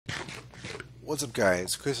What's up,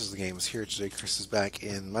 guys? Chris is the Games here today. Chris is back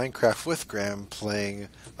in Minecraft with Graham playing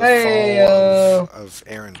the Hey, fall of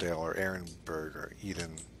Erindale or Ehrenberg or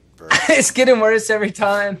Edenburg. it's getting worse every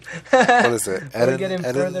time. What is it? We're getting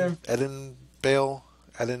further. Edinbale?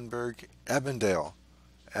 Edinburgh? Abendale.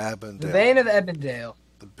 The Abendale. Bane of Ebendale.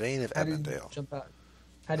 The Bane of Had to Abendale. jump out.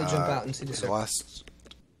 Had to jump out and see the circle. last.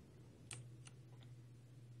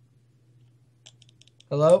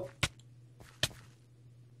 Hello?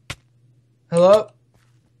 Hello?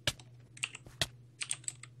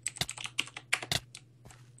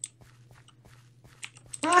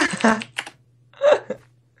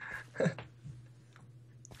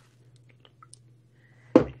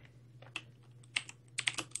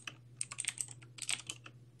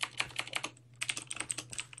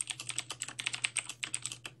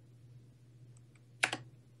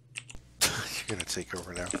 You're gonna take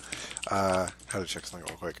over now. How to check something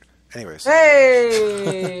real quick. Anyways.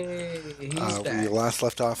 Hey! He's We back. last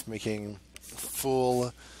left off making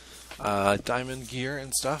full diamond gear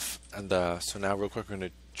and stuff, and so now real quick we're going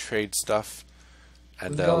to trade stuff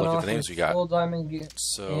and We've gone look at off the names with we got. Full diamond gear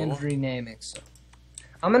So and renaming. So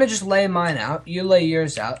I'm gonna just lay mine out. You lay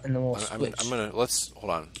yours out, and then we'll switch. I'm gonna hold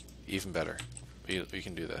on. Even better, we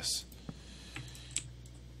can do this.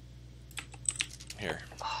 Here,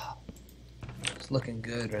 It's looking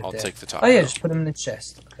good right I'll there. take the top Oh yeah, row. just put them in the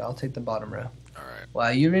chest. Okay, I'll take the bottom row. All right. Wow,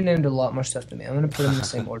 you renamed a lot more stuff than me. I'm gonna put them in the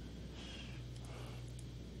same order.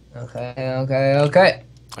 Okay.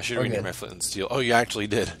 I should We're rename good. my flint and steel. Oh, you actually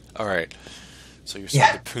did. All right. So you're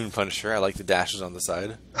Yeah. the Poon Punisher. I like the dashes on the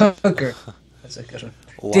side. Hooker. That's a good one.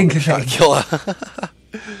 Long Dig shot thing. killer.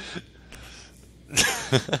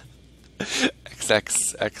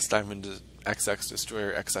 XX Diamond XX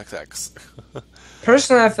Destroyer XXX.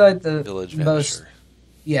 Personally, I feel like the Village most. Vanisher.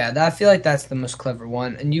 Yeah, I feel like that's the most clever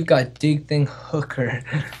one. And you've got Dig Thing Hooker,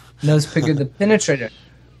 Nose Picker the Penetrator.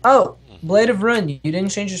 Oh, Blade of Ruin. You didn't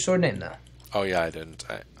change your sword name though. Oh yeah, I didn't.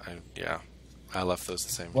 Yeah, I left those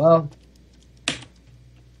the same. Well,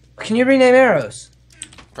 can you rename arrows?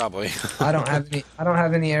 Probably. I don't have any. I don't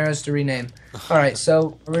have any arrows to rename. All right,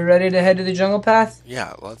 so are we ready to head to the jungle path?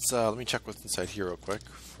 Yeah, let me check what's inside here real quick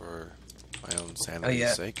for my own sanity's Oh,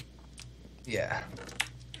 yeah. sake. Yeah,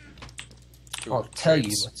 Ooh, I'll tell you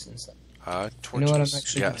traits. what's inside. Torches. You know what I'm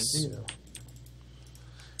actually yes. gonna do?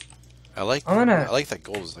 I like that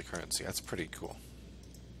gold is the currency. That's pretty cool.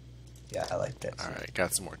 Yeah, I like that. All right,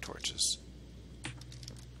 got some more torches.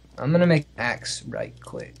 I'm gonna make an axe right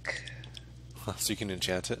quick. So you can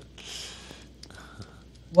enchant it.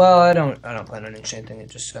 Well, I don't plan on enchanting it.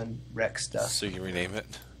 Just gonna wreck stuff. So you can rename it.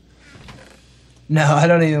 No, I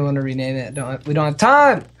don't even want to rename it. We don't have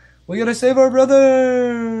time. We gotta save our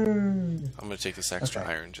brother. I'm gonna take this extra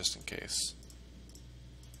Okay. iron just in case.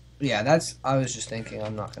 Yeah, I was just thinking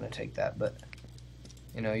I'm not gonna take that, but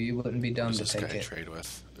you know, you wouldn't be dumb What to does this take guy it. trade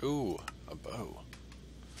with? Ooh, a bow.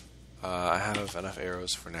 I have enough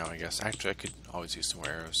arrows for now, I guess. Actually, I could always use some more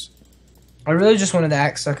arrows. I really just wanted the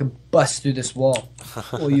axe so I could bust through this wall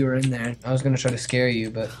while you were in there. I was gonna try to scare you,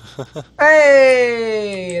 but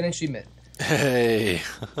hey, an achievement. Hey.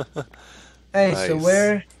 Hey, Nice. so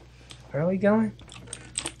where are we going?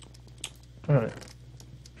 I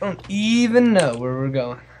don't even know where we're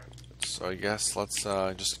going. So I guess let's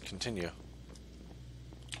just continue.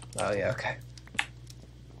 Oh yeah, okay.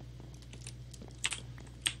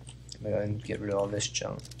 I'm gonna go and get rid of all this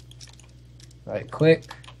junk. All right, quick.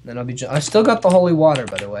 Then I'll be. I still got the holy water,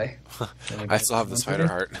 by the way. I still have the spider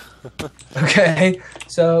heart. Okay,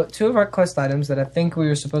 so 2 of our quest items that I think we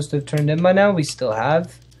were supposed to have turned in by now, we still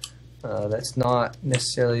have. That's not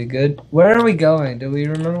necessarily good. Where are we going? Do we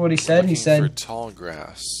remember what he said? He Looking said for tall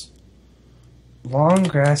grass. long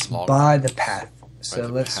grass Long by grass. the path. So the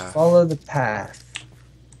let's path. follow the path.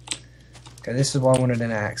 Okay, this is why I wanted an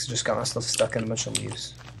axe. Just got myself stuck in a bunch of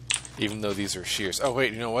leaves. Even though these are shears. Oh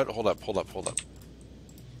wait, you know what? Hold up.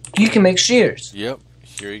 You can make shears. Yep.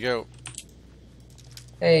 Here you go.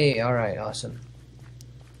 Hey, alright, awesome.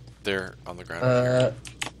 They're on the ground. Here.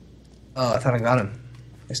 Oh, I thought I got him.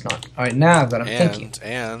 It's not. Alright, now I've got him. Thank you.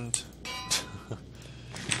 And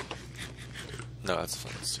no, that's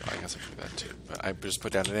fun. So I guess I can do that too. But I just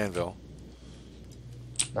put down an anvil.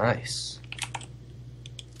 Nice.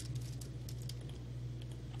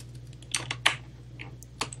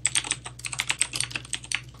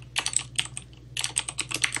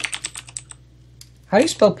 How do you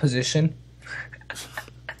spell position?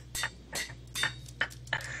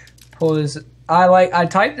 I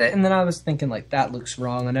typed it and then I was thinking like that looks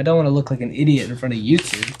wrong and I don't want to look like an idiot in front of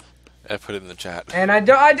YouTube. I put it in the chat. And I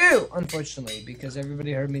do, unfortunately, because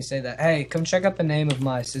everybody heard me say that. Hey, come check out the name of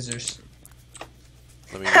my scissors.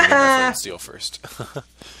 Let me get my flint steel first.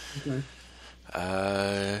 Okay.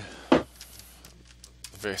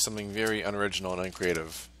 Something very unoriginal and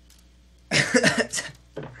uncreative.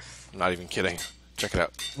 I'm not even kidding. Check it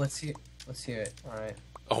out. Let's hear it. All right.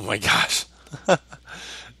 Oh my gosh.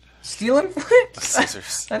 Stealing flint?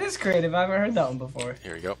 Scissors. That is creative. I haven't heard that one before.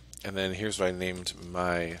 Here we go. And then here's what I named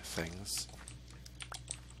my things.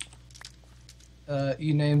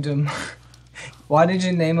 You named him. Why did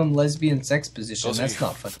you name him lesbian sex position? That's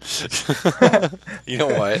not fun. You know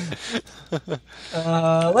what?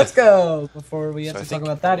 Let's go before we have So to talk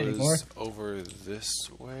about that it was anymore. Over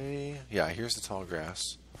this way. Yeah, here's the tall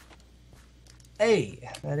grass. Hey,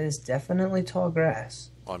 that is definitely tall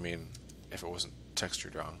grass. Well, I mean, if it wasn't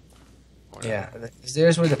textured wrong. Yeah,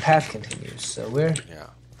 there's where the path continues. So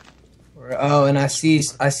Yeah. oh, and I see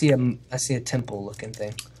a temple looking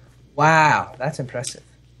thing. Wow, that's impressive.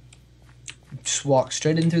 Just walk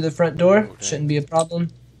straight in through the front door. Oh, shouldn't be a problem.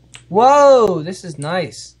 Whoa, this is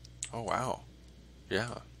nice. Oh wow.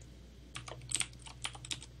 Yeah.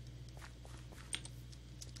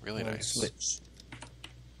 Really nice. Switch.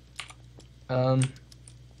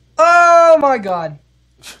 Oh my God.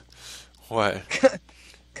 What?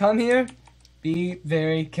 Come here. Be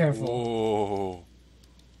very careful. Whoa.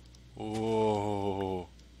 Whoa.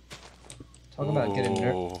 Talk about getting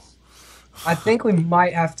nervous. I think we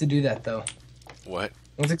might have to do that though. What?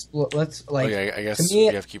 Let's explore. Let's like. Oh yeah, I guess to me,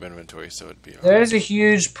 we have to keep inventory, so it'd be. There is a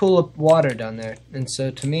huge pool of water down there, and so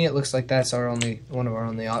to me it looks like that's one of our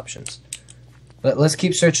only options. But let's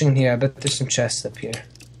keep searching here. I bet there's some chests up here.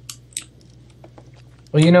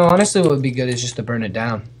 Well, you know, honestly, what would be good is just to burn it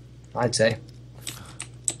down. I'd say.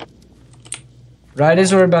 Right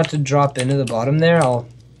as we're about to drop into the bottom there,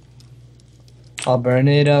 I'll burn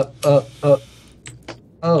it up.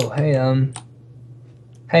 Oh,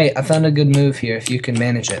 hey, I found a good move here. If you can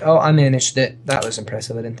manage it. Oh, I managed it. That was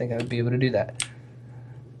impressive. I didn't think I would be able to do that.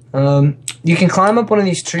 You can climb up one of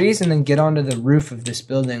these trees and then get onto the roof of this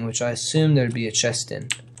building, which I assume there'd be a chest in.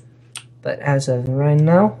 But as of right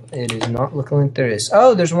now, it is not looking like there is.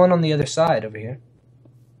 Oh, there's one on the other side over here.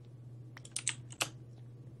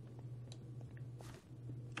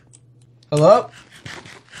 Hello?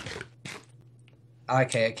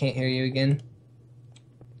 Okay, I can't hear you again.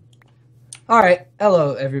 Alright,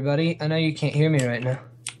 hello everybody. I know you can't hear me right now.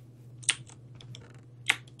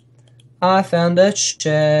 I found a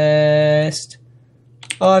chest.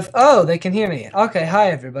 Oh, they can hear me. Okay,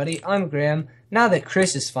 hi everybody. I'm Graham. Now that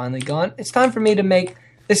Chris is finally gone, it's time for me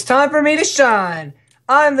to shine.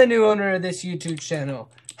 I'm the new owner of this YouTube channel.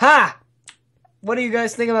 Ha! What do you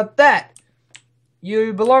guys think about that?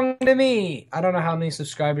 You belong to me. I don't know how many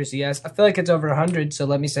subscribers he has. I feel like it's over 100, so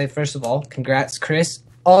let me say, first of all, congrats, Chris.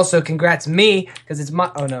 Also, congrats me, because it's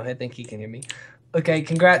my... Oh, no, I think he can hear me. Okay,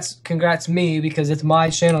 congrats me, because it's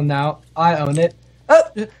my channel now. I own it. Oh,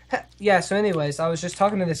 yeah, so anyways, I was just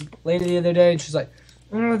talking to this lady the other day, and she's like,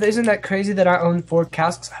 isn't that crazy that I own 4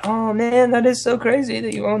 cows? I was like, oh, man, that is so crazy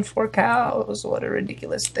that you own 4 cows. What a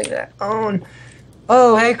ridiculous thing to own.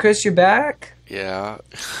 Oh, hey, Chris, you're back? Yeah.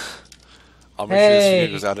 I'll make sure this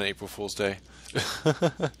video goes out on April Fool's Day.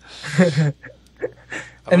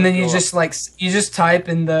 And then you just type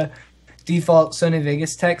in the default Sony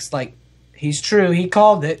Vegas text like, he's true, he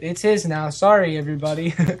called it, it's his now, sorry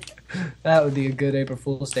everybody. That would be a good April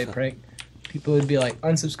Fool's Day prank. People would be like,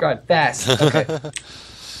 unsubscribe fast. Okay.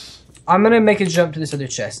 I'm gonna make a jump to this other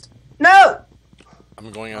chest. No!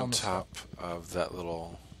 I'm going on top of that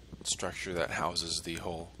little structure that houses the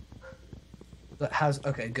hole.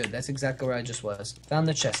 Okay, good. That's exactly where I just was. Found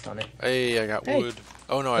the chest on it. Hey, I got wood.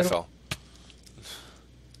 Oh no, I fell.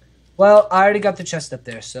 Well, I already got the chest up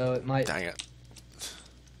there, so it might... Dang it.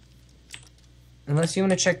 Unless you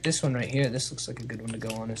want to check this one right here. This looks like a good one to go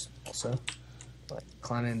on also. Like,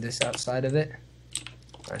 climbing this outside of it.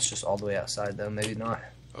 That's just all the way outside, though. Maybe not.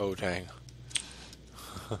 Oh, dang.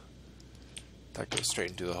 That goes straight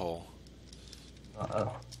into the hole.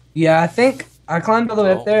 Uh-oh. Yeah, I think I climbed all the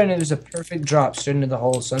way up there, and it was a perfect drop straight into the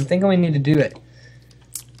hole. So I'm thinking we need to do it.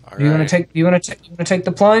 All right. You want to take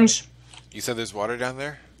the plunge? You said there's water down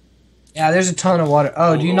there? Yeah, there's a ton of water.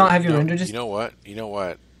 Oh, do you not have your render? You know what?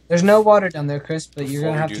 There's no water down there, Chris, but you're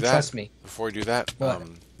gonna have to trust me. Before we do that,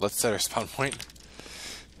 let's set our spawn point.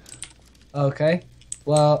 Okay.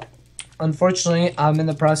 Well, unfortunately, I'm in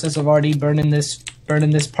the process of already burning this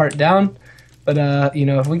part down. But you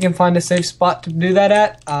know, if we can find a safe spot to do that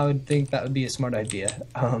at, I would think that would be a smart idea.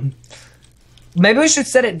 Maybe we should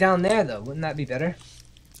set it down there, though. Wouldn't that be better?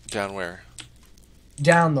 Down where?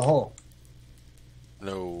 Down the hole.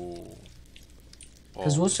 No.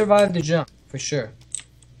 Because we'll survive the jump for sure.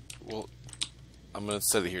 Well, I'm gonna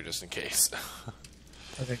set it here just in case.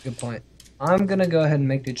 Okay, good point. I'm gonna go ahead and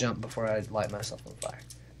make the jump before I light myself on fire.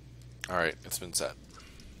 Alright, it's been set.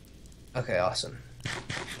 Okay, awesome.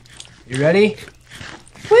 You ready?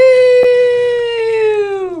 Woo!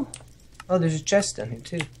 Oh, there's a chest down here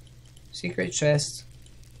too. Secret chest.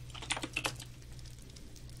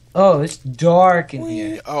 Oh, it's dark in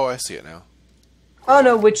here. Oh, I see it now. Oh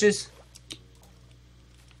no, witches.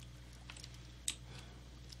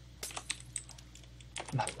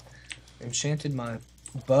 Enchanted my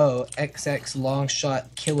bow XX long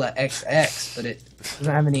shot killer XX, but it doesn't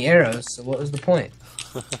have any arrows, so what was the point?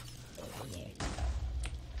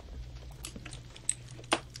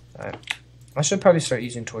 Alright. I should probably start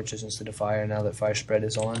using torches instead of fire now that fire spread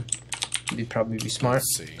is on. It'd probably be smart.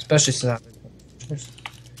 Let's see. Especially since I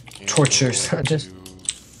have tortures. Just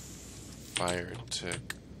fire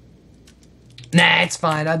tick. Nah, it's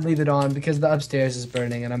fine. I'd leave it on because the upstairs is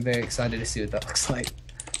burning and I'm very excited to see what that looks like.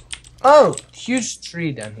 Oh, huge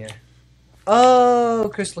tree down here. Oh,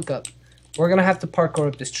 Chris, look up. We're gonna have to parkour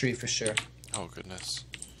up this tree for sure. Oh, goodness.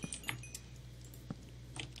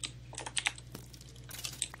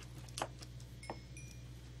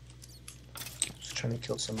 Just trying to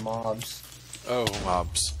kill some mobs. Oh,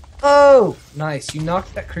 mobs. Oh, nice. You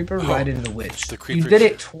knocked that creeper right into the witch. The creeper. You did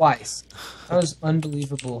it twice. That was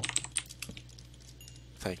unbelievable.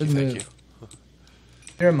 Thank Good you, move. thank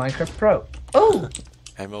You're a Minecraft pro. Oh! you.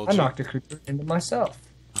 MLG. I knocked a creeper into myself.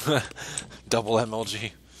 Double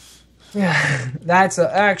MLG. Yeah,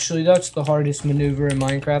 actually that's the hardest maneuver in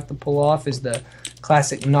Minecraft to pull off is the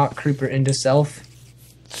classic knock creeper into self.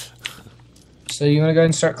 So you wanna go ahead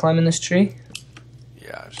and start climbing this tree?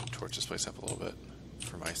 Yeah, I should torch this place up a little bit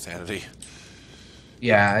for my sanity.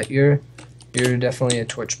 Yeah, you're definitely a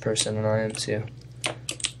torch person, and I am too. I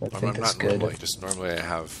think I'm that's not good. normally. Just normally I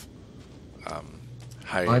have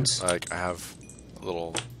high Mods? like I have a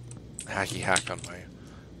little hacky hack on my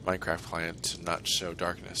Minecraft client to not show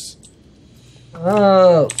darkness.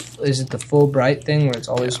 Oh, is it the full bright thing where it's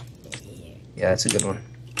always? Yeah, that's a good one.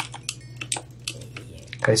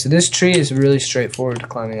 Okay, so this tree is really straightforward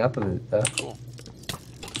climbing up of it, though. Cool.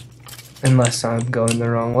 Unless I'm going the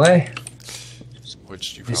wrong way.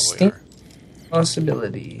 Which you probably Distinct are.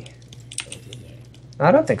 possibility.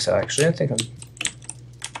 I don't think so, actually. I think I'm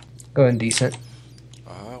going decent.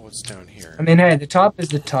 What's down here? I mean, hey, the top is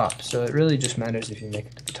the top, so it really just matters if you make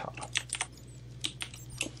it to the top.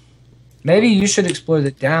 Maybe you should explore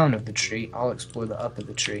the down of the tree. I'll explore the up of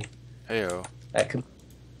the tree. Heyo. That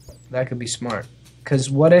could be smart. Because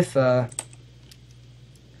what if, I'm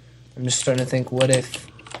just starting to think, what if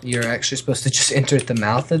you're actually supposed to just enter at the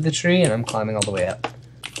mouth of the tree and I'm climbing all the way up?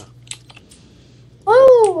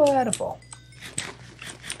 Oh, I had a fall.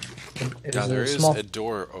 Now there is a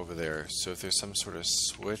door over there, so if there's some sort of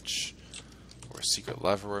switch or a secret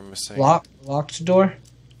lever we're missing. Locked door?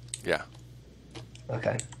 Yeah.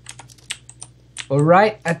 Okay. Well,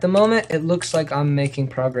 right at the moment, it looks like I'm making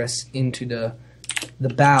progress into the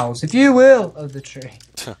boughs, if you will, of the tree.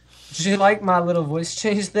 Did you like my little voice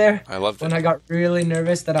change there? I loved it. When I got really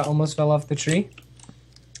nervous that I almost fell off the tree.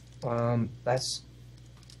 Well,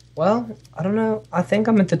 I don't know. I think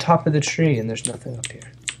I'm at the top of the tree and there's nothing up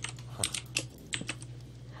here.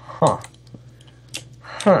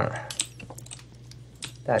 Huh.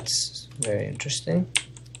 That's very interesting.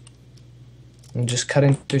 I'm just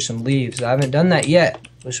cutting through some leaves. I haven't done that yet,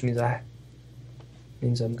 which means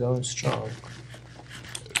I'm going strong.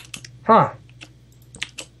 Huh.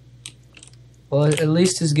 Well, at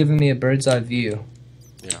least it's giving me a bird's eye view.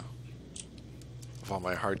 Yeah. Of all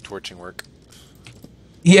my hard torching work.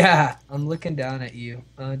 Yeah, I'm looking down at you.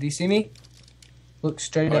 Do you see me? Look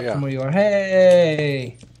straight up yeah. from where you are.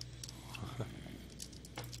 Hey!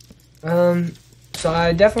 So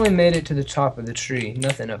I definitely made it to the top of the tree.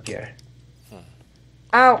 Nothing up here.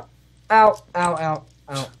 Ow! Ow! Ow! Ow! Ow!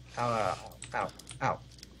 Ow! Ow! Ow! Ow!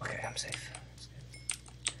 Okay, I'm safe.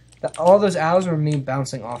 All those ows were me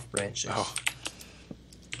bouncing off branches. Oh.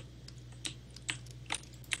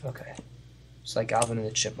 Okay. It's like Alvin and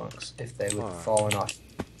the Chipmunks if they would have fallen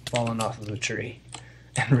off of a tree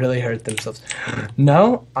and really hurt themselves.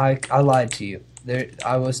 No, I lied to you.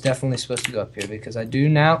 I was definitely supposed to go up here because I do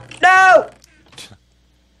now. No!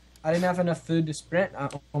 I didn't have enough food to sprint. I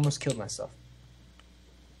almost killed myself.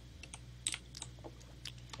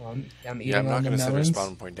 I'm eating I'm not on the going to set a melons.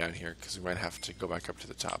 spawn point down here because we might have to go back up to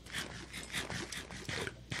the top.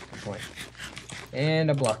 Good point. And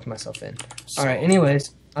I blocked myself in. So, Alright,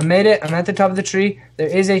 anyways. I made it. I'm at the top of the tree. There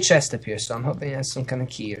is a chest up here, so I'm hoping it has some kind of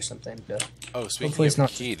key or something. Oh, speaking Hopefully it's of not-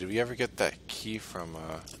 key, did we ever get that key from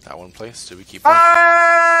that one place? Did we keep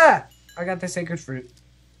Ah! I got the sacred fruit.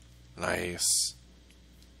 that? Nice.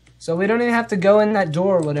 So we don't even have to go in that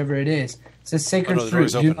door or whatever it is. It says sacred no, the fruit.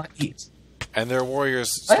 door's Do open. not eat. And there are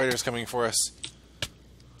warriors, What? spiders coming for us.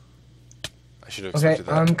 I should have Okay, expected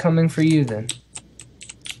that. I'm coming for you then.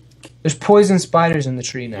 There's poison spiders in the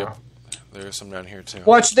tree now. Yep. There's some down here too.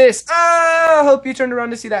 Watch this! Ah! I hope you turned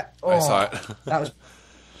around to see that. Oh, I saw it. that was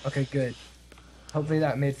okay. Good. Hopefully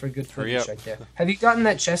that made for good Hurry footage up. right there. Have you gotten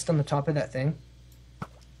that chest on the top of that thing?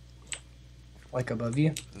 Like above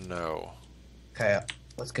you? No. Okay,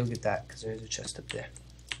 let's go get that because there's a chest up there.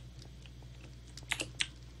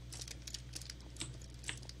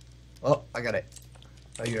 Oh, I got it.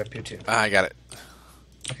 Oh, you're up here too. Ah, I got it.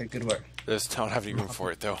 Okay, good work. This don't have any room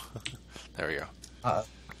for it though. There we go. Uh-oh.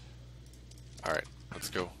 Alright, let's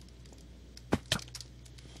go.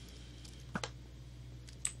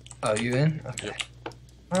 Oh, you in? Okay. Yep.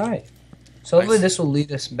 All right. So hopefully Nice. this will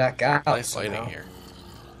lead us back out. Nice lighting somehow. here.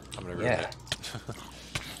 I'm gonna ruin Yeah. it.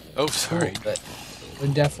 Oh, sorry. Cool, but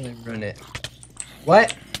we'll definitely ruin it.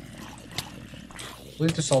 What? We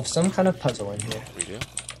have to solve some kind of puzzle in here. We do?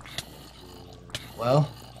 Well,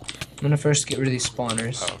 I'm gonna first get rid of these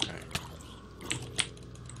spawners. Oh, okay.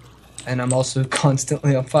 And I'm also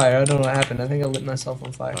constantly on fire. I don't know what happened. I think I lit myself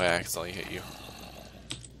on fire. Oh, I accidentally hit you.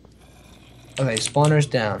 Okay, spawners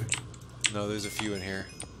down. No, there's a few in here.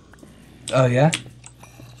 Oh, yeah?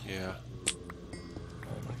 Yeah.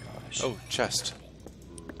 Oh my gosh. Oh, chest.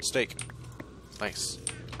 Steak. Nice.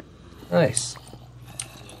 Nice.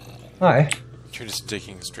 Alright. You're just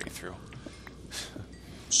digging straight through.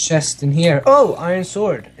 Chest in here. Oh, iron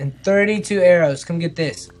sword. And 32 arrows. Come get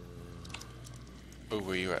this. Oh,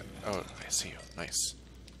 where you at? Oh, I see you. Nice.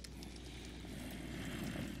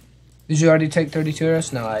 Did you already take 32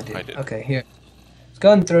 arrows? No, I did. I did. Okay, here. Let's go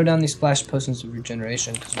ahead and throw down these splash potions of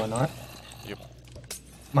regeneration, because why not? Yep.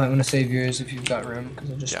 Might want to save yours if you've got room,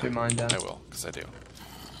 because I just Yeah, threw mine down. I will, because I do.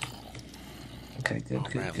 Okay, good, Oh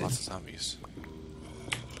good, man, good. lots of zombies.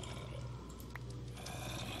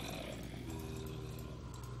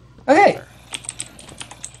 Okay! There.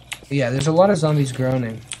 Yeah, there's a lot of zombies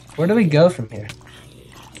groaning. Where do we go from here?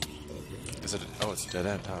 Is it? Oh, it's a dead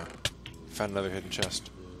end, huh? Found another hidden chest.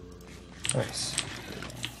 Nice.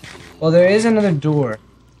 Well, there is another door.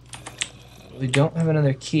 We don't have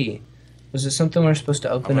another key. Was it something we're supposed to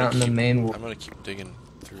open out in the main I'm gonna keep digging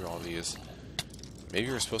through all these. Maybe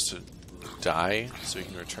we're supposed to die so we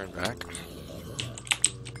can return back.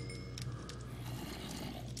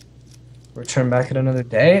 Return back at another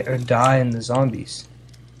day, or die in the zombies?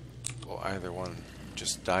 Well, either one.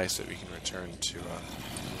 Just die so we can return to.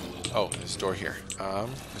 Oh, there's a door here. We're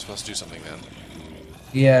supposed to do something then.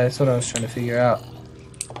 Yeah, that's what I was trying to figure out.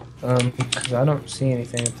 Because I don't see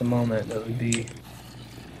anything at the moment that would be...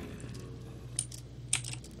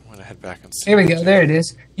 I'm gonna head back and see. Here we what go, to there do. it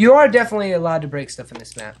is. You are definitely allowed to break stuff in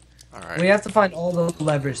this map. Alright. We have to find all the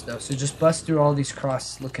levers, though, so just bust through all these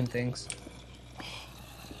cross-looking things.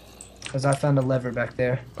 Because I found a lever back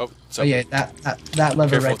there. Oh, so Oh, yeah, that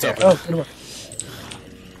lever Careful, right it's there. open. Oh, good work.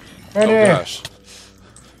 Right Oh there. gosh.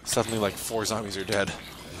 Suddenly, like 4 zombies are dead.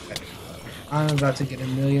 I'm about to get a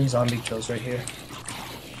million zombie kills right here.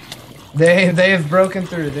 They have broken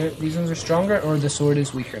through. These ones are stronger, or the sword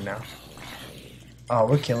is weaker now. Oh,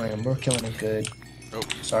 we're killing them. We're killing them good. Oh,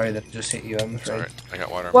 Sorry that just hit you, I'm it's afraid. alright. I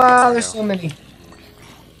got water. Wow, there's so many.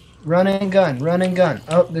 Run and gun, run and gun.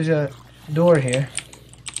 Oh, there's a door here.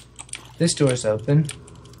 This door's open.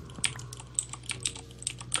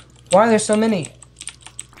 Why are there so many?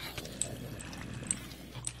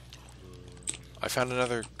 I found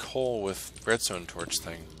another coal with redstone torch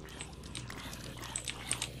thing.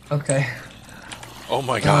 Okay. Oh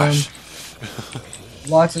my gosh.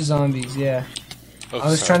 Lots of zombies, yeah. Oh, I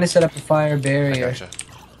was sorry. trying to set up a fire I barrier. gotcha.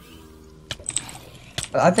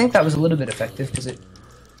 I think that was a little bit effective because it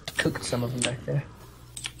cooked some of them back there.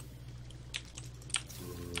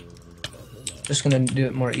 Just gonna do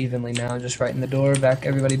it more evenly now. Just right in the door. Back,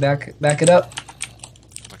 everybody, back it up.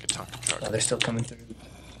 Like a Tonka truck. Oh, they're still coming through.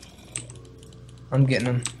 I'm getting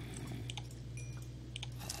them.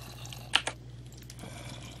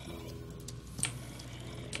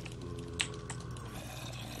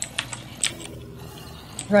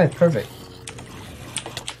 Right, perfect.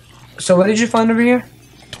 So what did you find over here?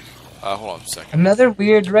 Hold on a second. Another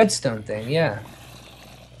weird redstone thing, yeah.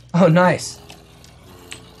 Oh, nice.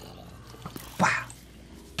 Wow.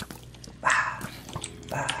 Wow.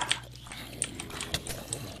 Wow.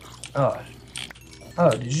 Oh. Oh,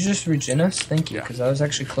 did you just regen us? Thank you, Yeah. because I was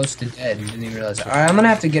actually close to dead and didn't even realize it. Alright, I'm gonna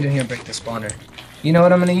have to get in here and break the spawner. You know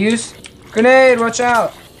what I'm gonna use? Grenade, watch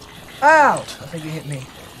out! Ow! I think it hit me.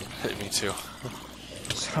 Hit me too.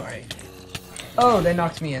 Sorry. Oh, they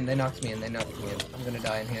knocked me in. They knocked me in. They knocked me in. I'm gonna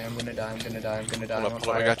die in here. I'm gonna die. I'm gonna die. I'm gonna die. Hold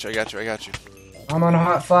up, I got you, I got you, I got you. I'm on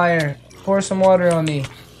hot fire. Pour some water on me.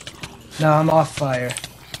 No, I'm off fire.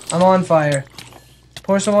 I'm on fire.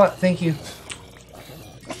 Pour some water. Thank you.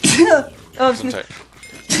 Oh,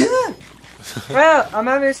 well, I'm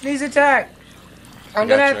having a sneeze attack. I'm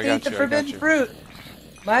gonna have to eat the forbidden fruit.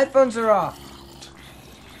 My headphones are off.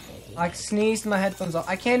 I sneezed my headphones off.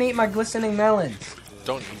 I can't eat my glistening melons.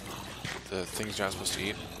 Don't eat the things you're not supposed to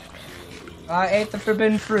eat. I ate the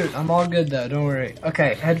forbidden fruit. I'm all good though. Don't worry.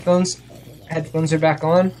 Okay, headphones. Headphones are back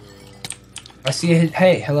on. I see.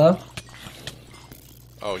 Hey, hello.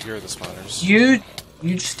 Oh, here are the spawners. You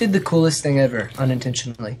just did the coolest thing ever,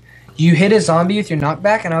 unintentionally. You hit a zombie with your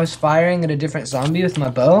knockback, and I was firing at a different zombie with my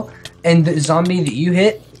bow, and the zombie that you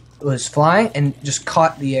hit was flying and just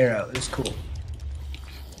caught the arrow. It was cool.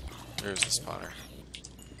 Here's the spawner.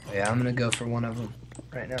 Oh, yeah, I'm gonna go for one of them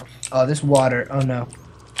right now. Oh, this water. Oh no.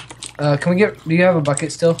 Can we get? Do you have a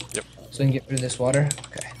bucket still? Yep. So we can get rid of this water.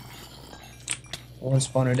 Okay. One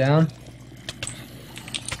spawner down.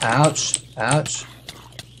 Ouch! Ouch!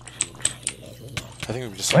 I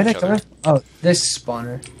think we just. Why are they coming? Oh, this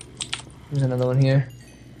spawner. There's another one here.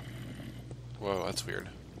 Whoa, that's weird.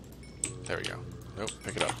 There we go. Nope,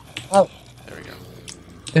 pick it up. Oh. There we go.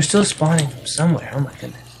 They're still spawning from somewhere. Oh my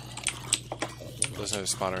goodness. There's another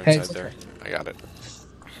spawner Hey, inside there. I got it.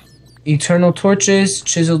 Eternal torches,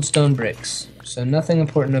 chiseled stone bricks. So nothing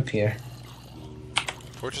important up here.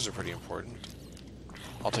 Torches are pretty important.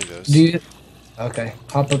 I'll take those. Do you? Okay,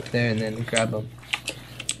 hop up there and then grab them.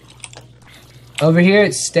 Over here,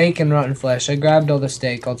 it's steak and rotten flesh. I grabbed all the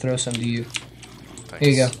steak. I'll throw some to you. Thanks. Here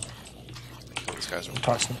you go. These guys are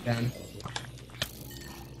Toss them down.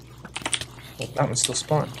 Oh, that one's still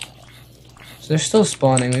spawned. So they're still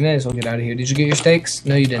spawning. We may as well get out of here. Did you get your steaks?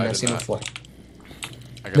 No, you didn't. I see them on the floor.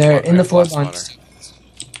 They're in the floor behind us.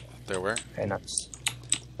 They're where? Okay, nice.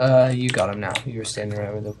 You got them now. You were standing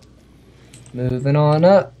right with them. Moving on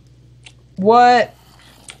up. What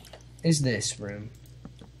is this room?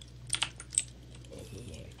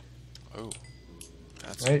 Oh,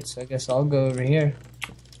 that's Right, so I guess I'll go over here.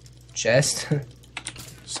 Chest.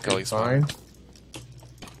 Skelly fine. spawner.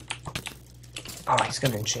 Oh, he's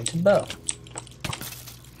got an enchanted bow.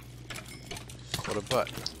 What a butt.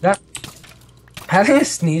 Having a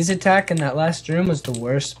sneeze attack in that last room was the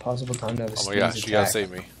worst possible time to have a Oh sneeze my gosh, attack. you gotta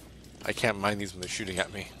save me. I can't mine these when they're shooting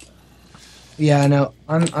at me. Yeah, I know.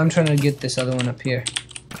 I'm trying to get this other one up here.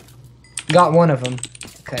 Got one of them.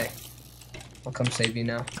 Okay. I'll come save you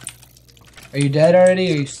now. Are you dead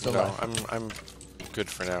already, or are you still No, alive? I'm good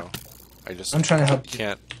for now. I'm trying to help you.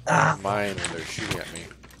 Can't mine when they're shooting at me,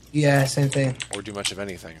 Yeah, same thing. or do much of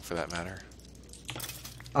anything for that matter.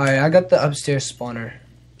 Alright, I got the upstairs spawner.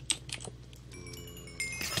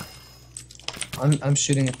 I'm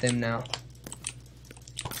shooting at them now.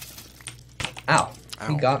 Ow.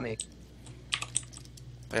 He Ow. got me.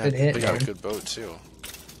 Good hit, they got man. a good boat too.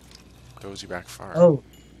 Goes you back far. Oh,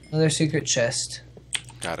 another secret chest.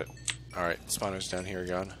 Got it. Alright, spawner's down here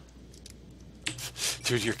again.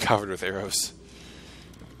 Dude, you're covered with arrows.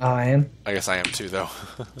 Oh, I am? I guess I am too, though.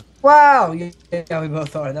 Wow! Yeah, we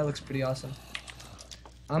both are. That looks pretty awesome.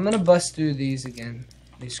 I'm gonna bust through these again.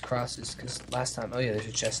 These crosses, because last time... Oh yeah, there's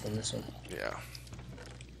a chest on this one. Yeah.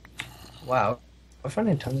 Wow. I'm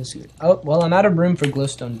finding tons of secret... Oh, well, I'm out of room for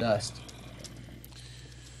glowstone dust.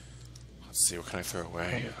 Let's see, what can I throw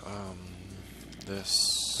away?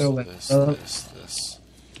 This, Throw away. this. Okay,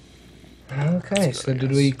 That's so good, I did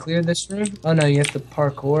guess. we clear this room? Oh no, you have to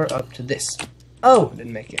parkour up to this. Oh,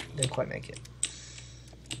 didn't make it. Didn't quite make it.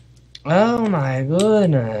 Oh my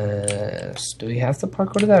goodness. Do we have to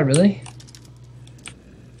parkour to that, really?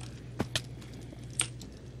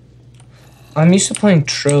 I'm used to playing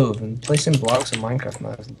Trove and placing blocks in Minecraft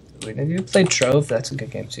mods. Wait, have you played Trove? That's a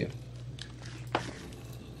good game too.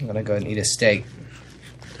 I'm gonna go and eat a steak.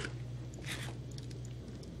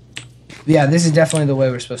 Yeah, this is definitely the way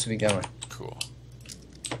we're supposed to be going. Cool.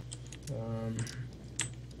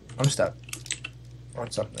 I'm stuck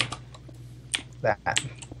on something. That.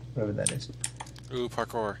 Whatever that is. Ooh,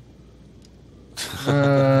 parkour.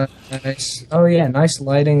 Nice. Oh yeah, nice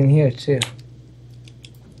lighting in here too.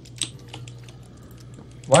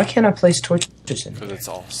 Why can't I place torches in Because here? it's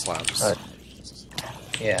all slabs.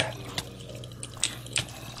 Yeah.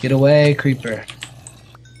 Get away, creeper.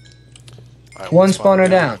 Alright, One spawner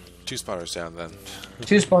down. 2 spawners down, then.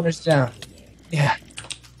 2 spawners down. Yeah.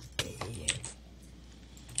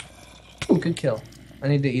 Ooh, good kill. I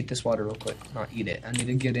need to eat this water real quick. Not eat it. I need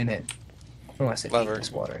to get in it. Oh, I said Lever. eat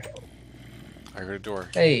this water. I heard a door.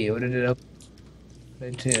 Hey, what did it open?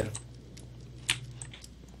 Did too.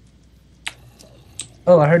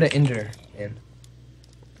 Oh, I heard an ender man.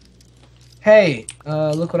 Hey,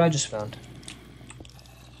 look what I just found.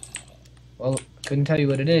 Well, couldn't tell you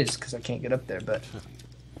what it is because I can't get up there, but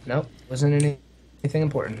nope, wasn't anything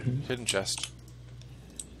important. Hidden chest.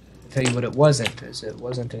 I'll tell you what it wasn't, is it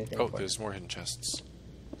wasn't anything Oh, important. there's more hidden chests.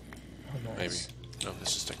 Oh, nice. Maybe. No,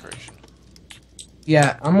 this is decoration.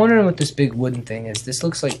 Yeah, I'm wondering what this big wooden thing is. This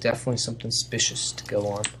looks like definitely something suspicious to go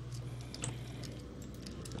on.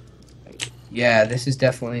 Yeah, this is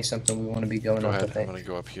definitely something we want to be going Go up, ahead. I think. I'm gonna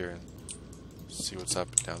go up here and see what's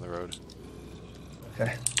up down the road.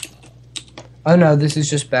 Okay. Oh no, this is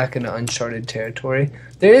just back in uncharted territory.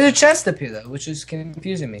 There is a chest up here though, which is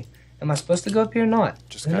confusing me. Am I supposed to go up here or not?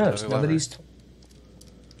 Just Who got knows? another Nobody's.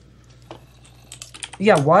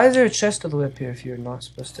 Yeah, why is there a chest all the way up here if you're not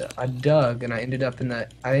supposed to? I dug and I ended up in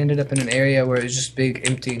that. I ended up in an area where it was just big,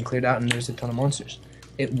 empty, and cleared out, and there's a ton of monsters.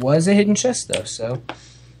 It was a hidden chest though, so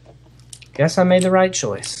guess I made the right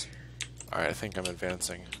choice. All right, I think I'm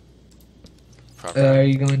advancing. Are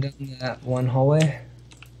you going down that one hallway?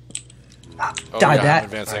 Oh, Died yeah, that. I'm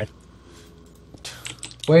advancing. Right.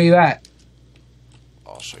 Where are you at?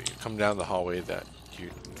 I'll show you. Come down the hallway that you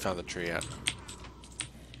found the tree at.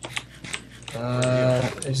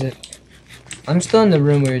 Is it? I'm still in the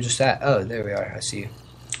room where you're just at. Oh, there we are. I see you.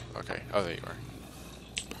 Okay. Oh, there you are.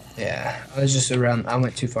 Yeah, I was just around. I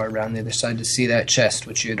went too far around the other side to see that chest,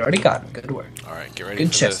 which you had already gotten. Good work. All right, get ready Good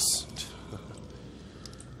for chest. this.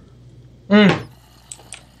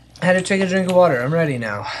 I had to take a drink of water. I'm ready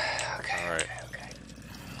now. Okay. All right. Okay.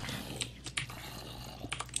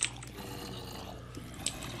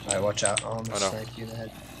 All right, watch out. Oh, I'm gonna Oh, no. snipe you in the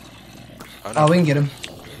head. Oh, Oh, we can get him.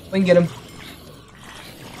 We can get him.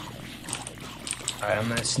 All right, I'm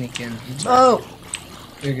gonna sneak in. Oh,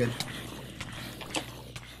 you're good.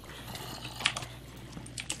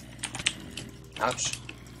 Ouch.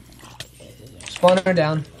 Spawner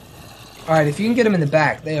down. Alright, if you can get them in the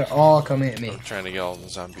back, they are all coming at me. I'm trying to get all the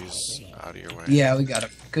zombies out of your way. Yeah, we got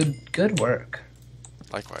them. Good work.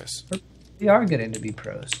 Likewise. We are getting to be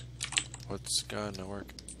pros. What's gonna work?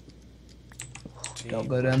 Don't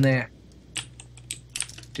go down there.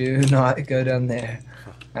 Do not go down there.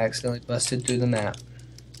 I accidentally busted through the map.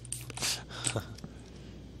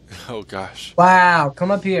 Oh gosh. Wow,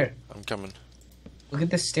 come up here. I'm coming. Look at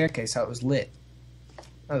this staircase, how it was lit.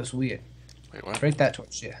 That was weird. Wait, what? Break that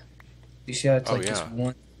torch, yeah. You see how it's Oh, like just yeah.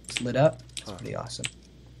 one it's lit up? It's Huh. pretty awesome.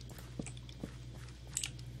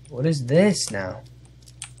 What is this now?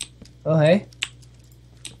 Oh, hey.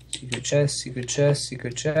 Secret chest, secret chest,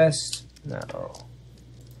 secret chest. No.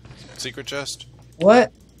 Secret chest?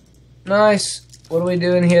 What? Nice. What are we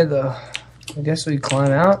doing here, though? I guess we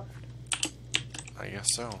climb out. I guess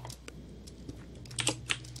so.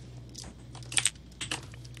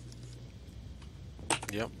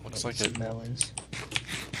 Yep, looks like Some it. melons.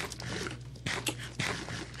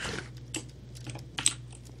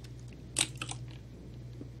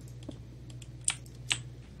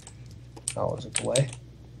 Oh, was it the way?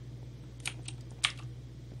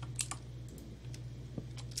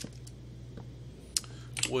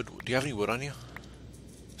 Wood. Do you have any wood on you?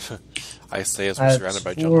 I say as I we're have surrounded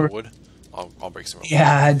by 4. jungle wood. I'll break some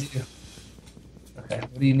Yeah, I do. Okay,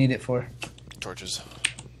 what do you need it for? torches.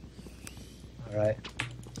 Alright.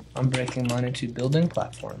 I'm breaking mine into building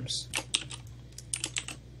platforms.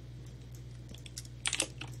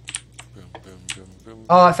 Boom, boom, boom, boom.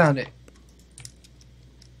 Oh, I found it.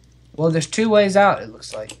 Well, there's 2 ways out, it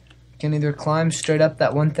looks like. You can either climb straight up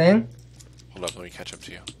that one thing. Hold up, let me catch up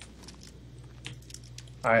to you.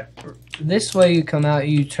 Alright. This way you come out,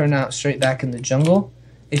 you turn out straight back in the jungle.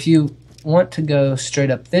 If you want to go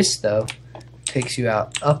straight up this, though, it takes you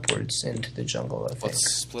out upwards into the jungle, I think.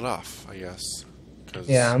 Let's split off, I guess. 'Cause-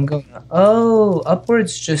 Yeah, I'm going. Oh,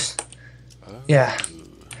 upwards just. Oh. Yeah.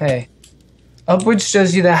 Hey. Upwards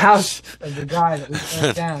shows you the house of the guy that we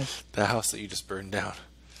burned down. The house that you just burned down.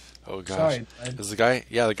 Oh gosh. Sorry, bud. Is the guy?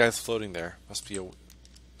 Yeah, the guy's floating there. Must be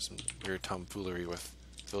some weird tomfoolery with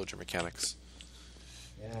villager mechanics.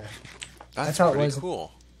 Yeah. That's how it pretty was.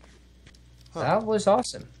 cool. Huh. That was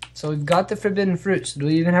awesome. So we've got the forbidden fruits. Do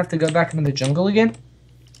we even have to go back into the jungle again?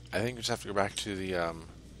 I think we just have to go back to the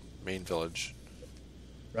main village.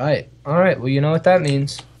 Right. Alright, well, you know what that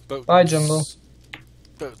means. Boats. Bye, jungle.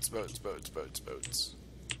 Boats, boats, boats, boats, boats.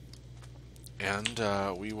 And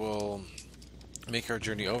we will make our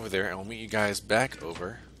journey over there, and we'll meet you guys back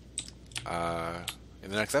over in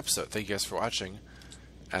the next episode. Thank you guys for watching.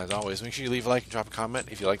 As always, make sure you leave a like and drop a comment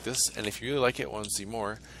if you like this, and if you really like it and want to see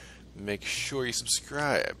more, make sure you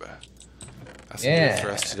subscribe. That's it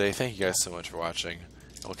for us today. Thank you guys so much for watching,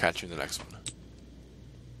 and we'll catch you in the next one.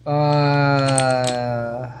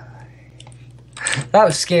 That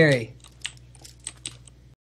was scary.